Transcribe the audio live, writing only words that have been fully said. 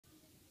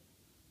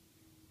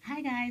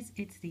Hi guys,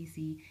 it's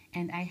Stacy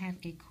and I have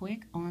a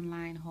quick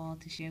online haul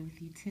to share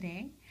with you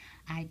today.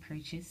 I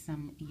purchased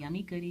some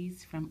yummy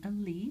goodies from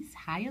Alease.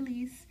 Hi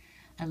Alease.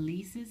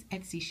 Alease's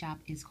Etsy shop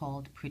is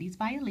called Pretties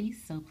by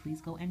Alease, so please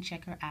go and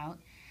check her out.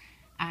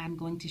 I'm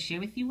going to share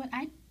with you what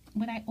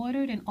I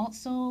ordered and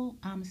also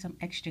some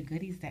extra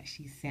goodies that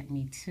she sent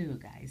me too,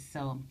 guys.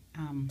 So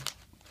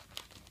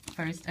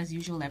first, as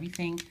usual,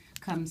 everything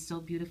comes so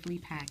beautifully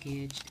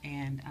packaged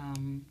and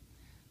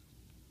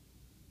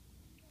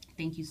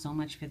thank you so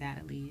much for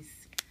that,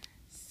 Alease.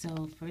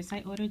 So first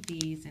I ordered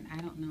these, and I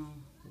don't know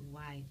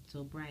why it's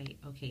so bright.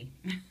 Okay.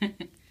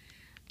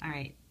 All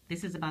right.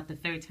 This is about the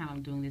third time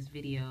I'm doing this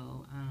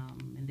video.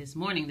 And this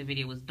morning the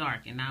video was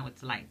dark, and now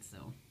it's light,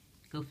 so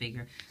go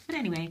figure. But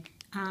anyway,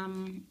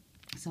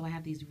 so I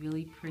have these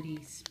really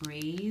pretty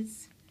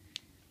sprays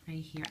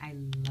right here. I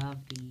love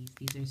these.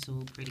 These are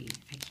so pretty.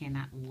 I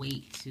cannot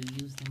wait to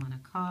use them on a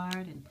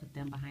card and put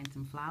them behind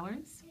some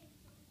flowers.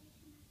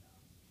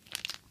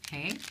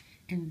 Okay.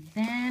 And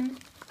then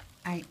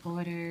I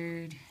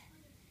ordered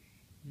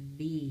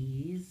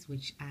these,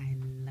 which I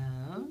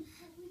love.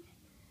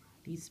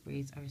 These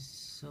sprays are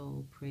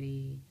so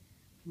pretty.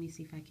 Let me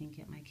see if I can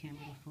get my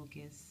camera to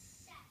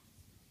focus.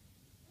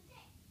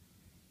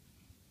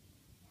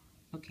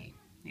 Okay,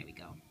 there we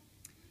go.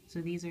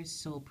 So these are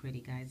so pretty,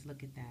 guys.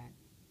 Look at that.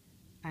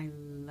 I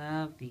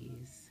love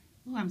these.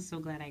 Oh, I'm so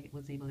glad I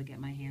was able to get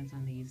my hands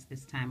on these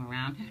this time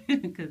around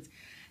because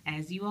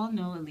as you all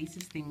know,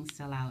 Alease's things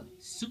sell out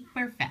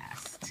super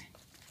fast.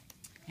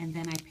 And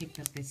then I picked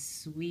up this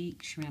sweet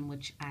trim,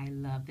 which I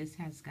love. This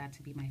has got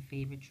to be my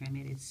favorite trim.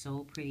 It is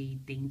so pretty,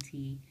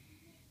 dainty.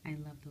 I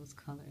love those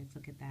colors.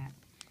 Look at that.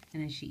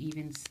 And then she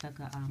even stuck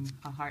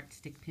a heart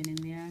stick pin in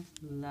there.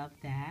 Love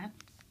that.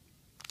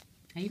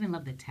 I even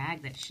love the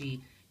tag that she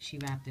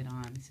wrapped it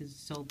on. This is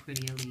so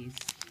pretty, Alease.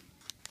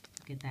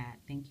 Look at that.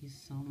 Thank you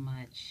so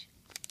much.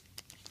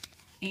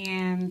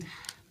 And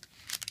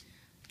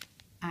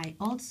I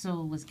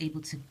also was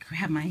able to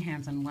grab my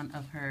hands on one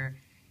of her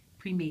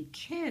pre-made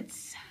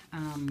kits.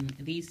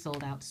 These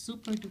sold out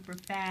super duper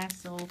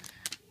fast, so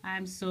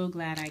I'm so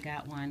glad I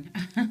got one.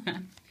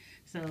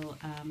 So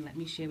let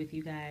me share with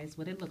you guys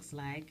what it looks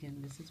like,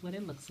 and this is what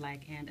it looks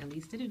like. And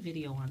Alease did a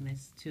video on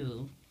this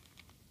too,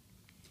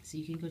 so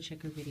you can go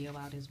check her video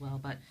out as well.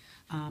 But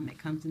it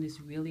comes in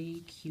this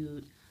really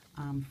cute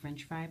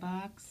French fry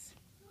box.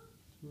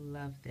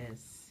 Love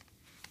this.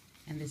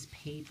 And this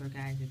paper,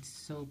 guys, it's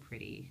so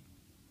pretty.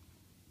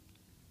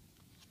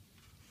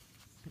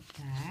 The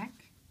back.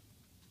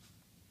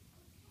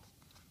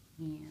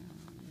 And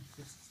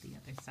this is the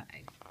other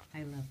side.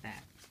 I love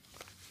that.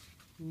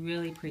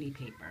 Really pretty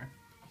paper.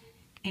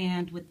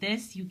 And with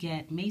this, you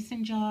get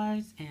mason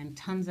jars and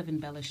tons of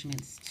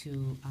embellishments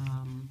to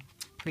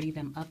pretty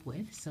them up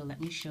with. So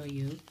let me show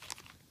you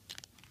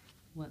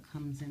what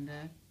comes in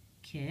the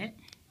kit.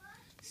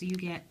 So you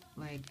get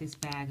like this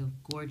bag of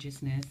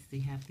gorgeousness. They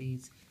have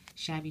these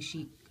shabby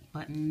chic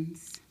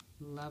buttons.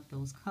 Love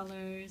those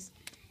colors.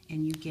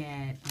 And you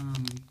get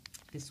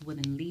this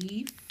wooden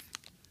leaf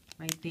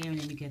right there, and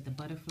then you get the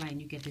butterfly,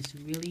 and you get this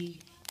really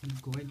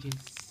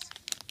gorgeous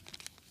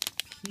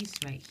piece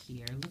right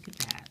here. Look at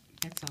that.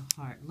 That's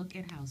a heart. Look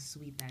at how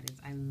sweet that is.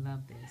 I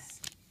love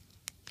this.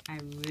 I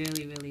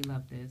really, really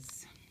love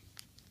this.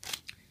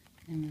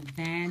 And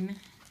then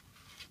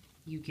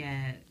you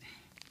get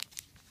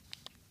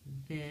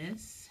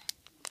this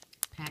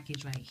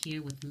package right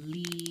here with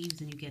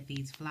leaves, and you get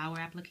these flower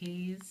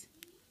appliques,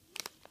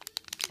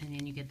 and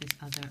then you get this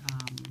other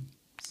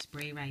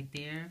spray right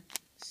there.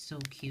 So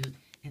cute.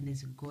 And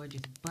this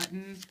gorgeous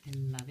button. I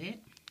love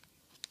it.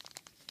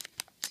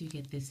 So you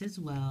get this as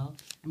well.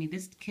 I mean,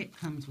 this kit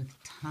comes with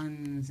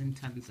tons and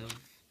tons of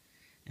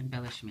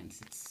embellishments.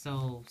 It's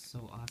so,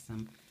 so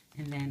awesome.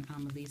 And then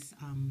Alease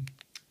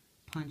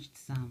punched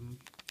some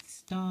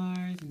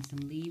stars and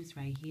some leaves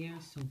right here.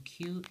 So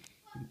cute.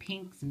 And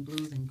pinks and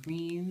blues and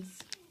greens.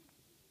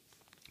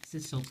 This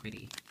is so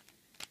pretty.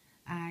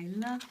 I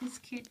love this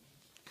kit.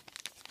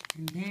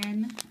 And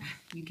then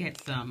you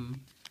get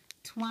some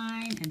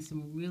twine and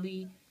some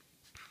really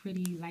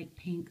pretty light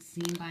pink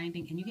seam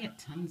binding, and you get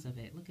tons of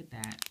it. Look at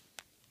that.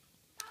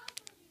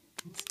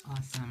 It's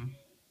awesome.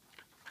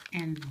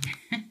 And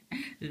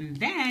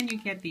then you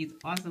get these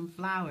awesome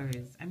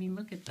flowers. I mean,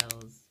 look at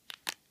those.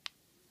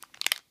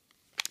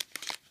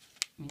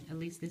 I mean,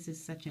 Alease, this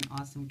is such an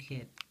awesome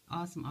kit.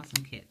 Awesome,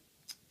 awesome kit.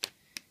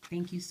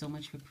 Thank you so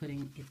much for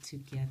putting it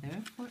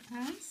together for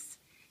us.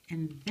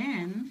 And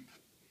then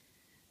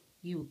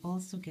you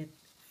also get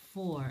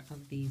 4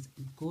 of these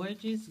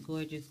gorgeous,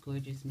 gorgeous,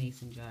 gorgeous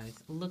mason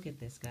jars. Look at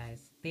this,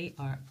 guys. They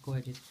are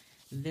gorgeous.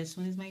 This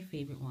one is my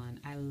favorite one.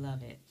 I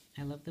love it.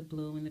 I love the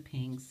blue and the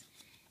pinks.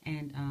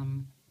 And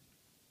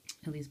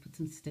Alease put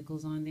some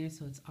stickles on there,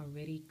 so it's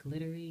already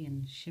glittery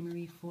and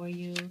shimmery for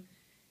you.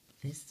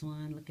 This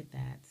one, look at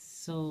that.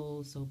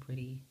 So, so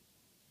pretty.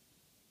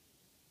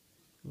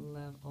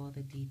 Love all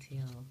the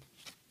detail.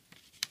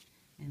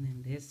 And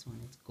then this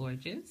one is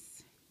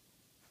gorgeous.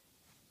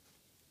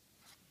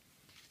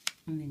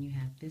 And then you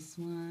have this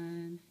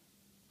one.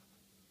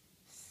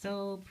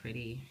 So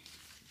pretty.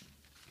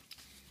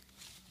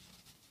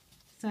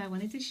 So I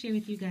wanted to share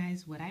with you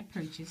guys what I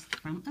purchased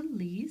from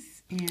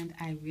Alease, and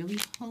I really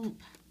hope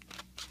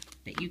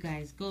that you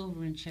guys go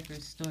over and check her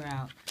store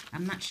out.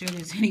 I'm not sure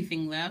there's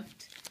anything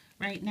left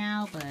right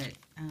now, but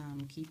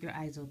keep your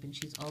eyes open.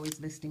 She's always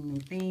listing new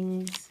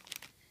things,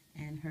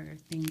 and her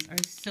things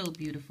are so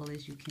beautiful,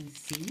 as you can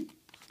see.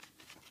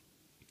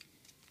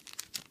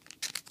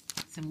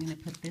 So I'm going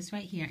to put this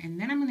right here, and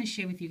then I'm going to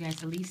share with you guys,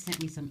 Alease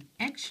sent me some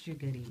extra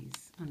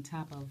goodies on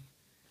top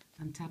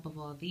of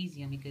all these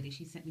yummy goodies.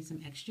 She sent me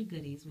some extra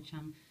goodies, which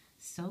I'm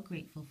so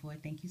grateful for.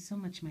 Thank you so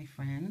much, my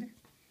friend.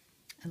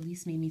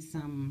 Alease made me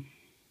some,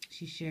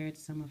 she shared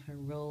some of her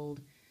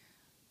rolled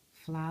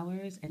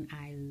flowers, and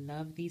I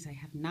love these. I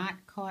have not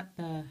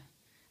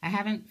I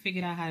haven't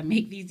figured out how to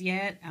make these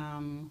yet.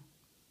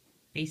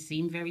 They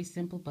seem very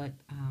simple, but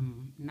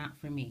not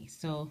for me.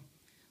 So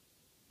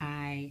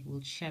I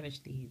will cherish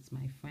these,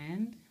 my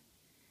friend.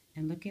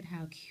 And look at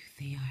how cute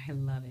they are. I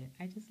love it.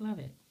 I just love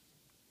it.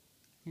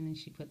 And then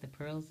she put the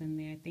pearls in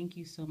there. Thank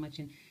you so much.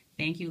 And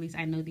thank you, Alease.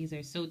 I know these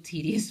are so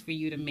tedious for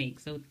you to make.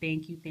 So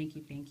thank you, thank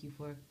you, thank you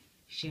for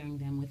sharing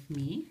them with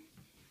me.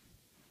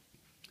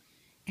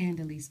 And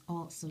Alease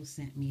also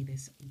sent me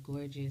this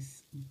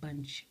gorgeous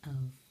bunch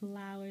of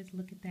flowers.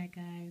 Look at that,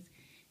 guys.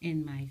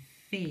 In my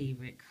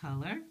favorite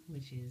color,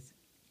 which is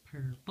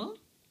purple.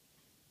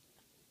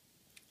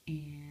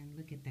 And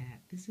look at that.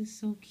 This is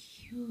so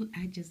cute.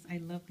 I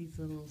love these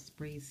little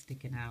sprays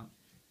sticking out.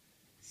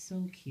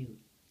 So cute.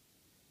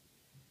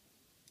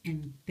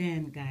 And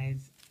then,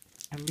 guys,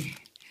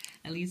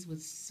 Alease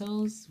was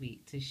so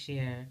sweet to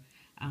share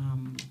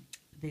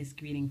this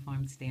greeting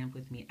farm stamp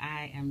with me.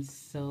 I am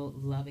so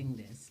loving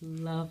this.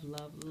 Love,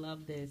 love,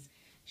 love this.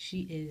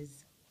 She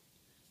is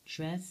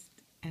dressed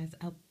as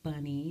a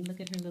bunny. Look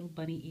at her little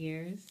bunny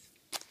ears.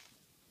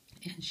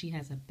 And she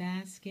has a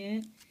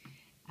basket.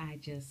 I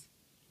just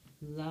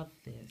love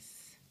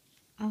this.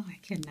 Oh, I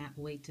cannot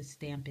wait to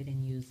stamp it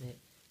and use it.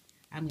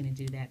 I'm going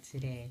to do that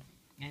today.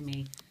 I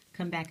may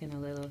come back in a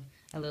little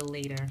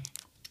later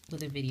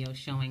with a video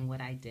showing what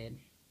I did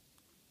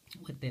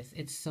with this.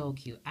 It's so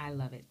cute. I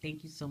love it.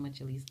 Thank you so much,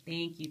 Alease.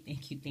 Thank you,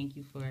 thank you, thank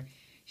you for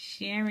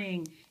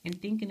sharing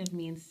and thinking of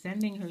me and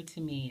sending her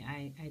to me.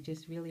 I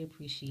just really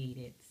appreciate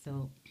it.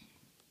 So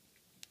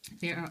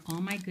there are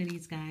all my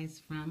goodies, guys,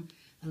 from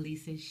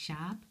Alease's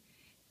shop,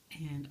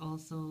 and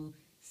also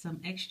some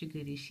extra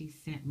goodies she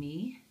sent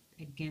me.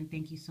 Again,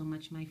 thank you so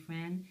much, my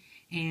friend.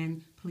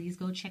 And please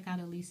go check out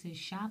Alease's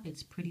shop.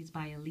 It's Pretties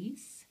by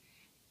Alease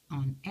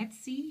on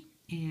Etsy.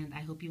 And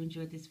I hope you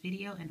enjoyed this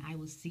video, and I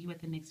will see you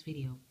at the next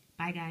video.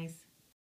 Bye, guys.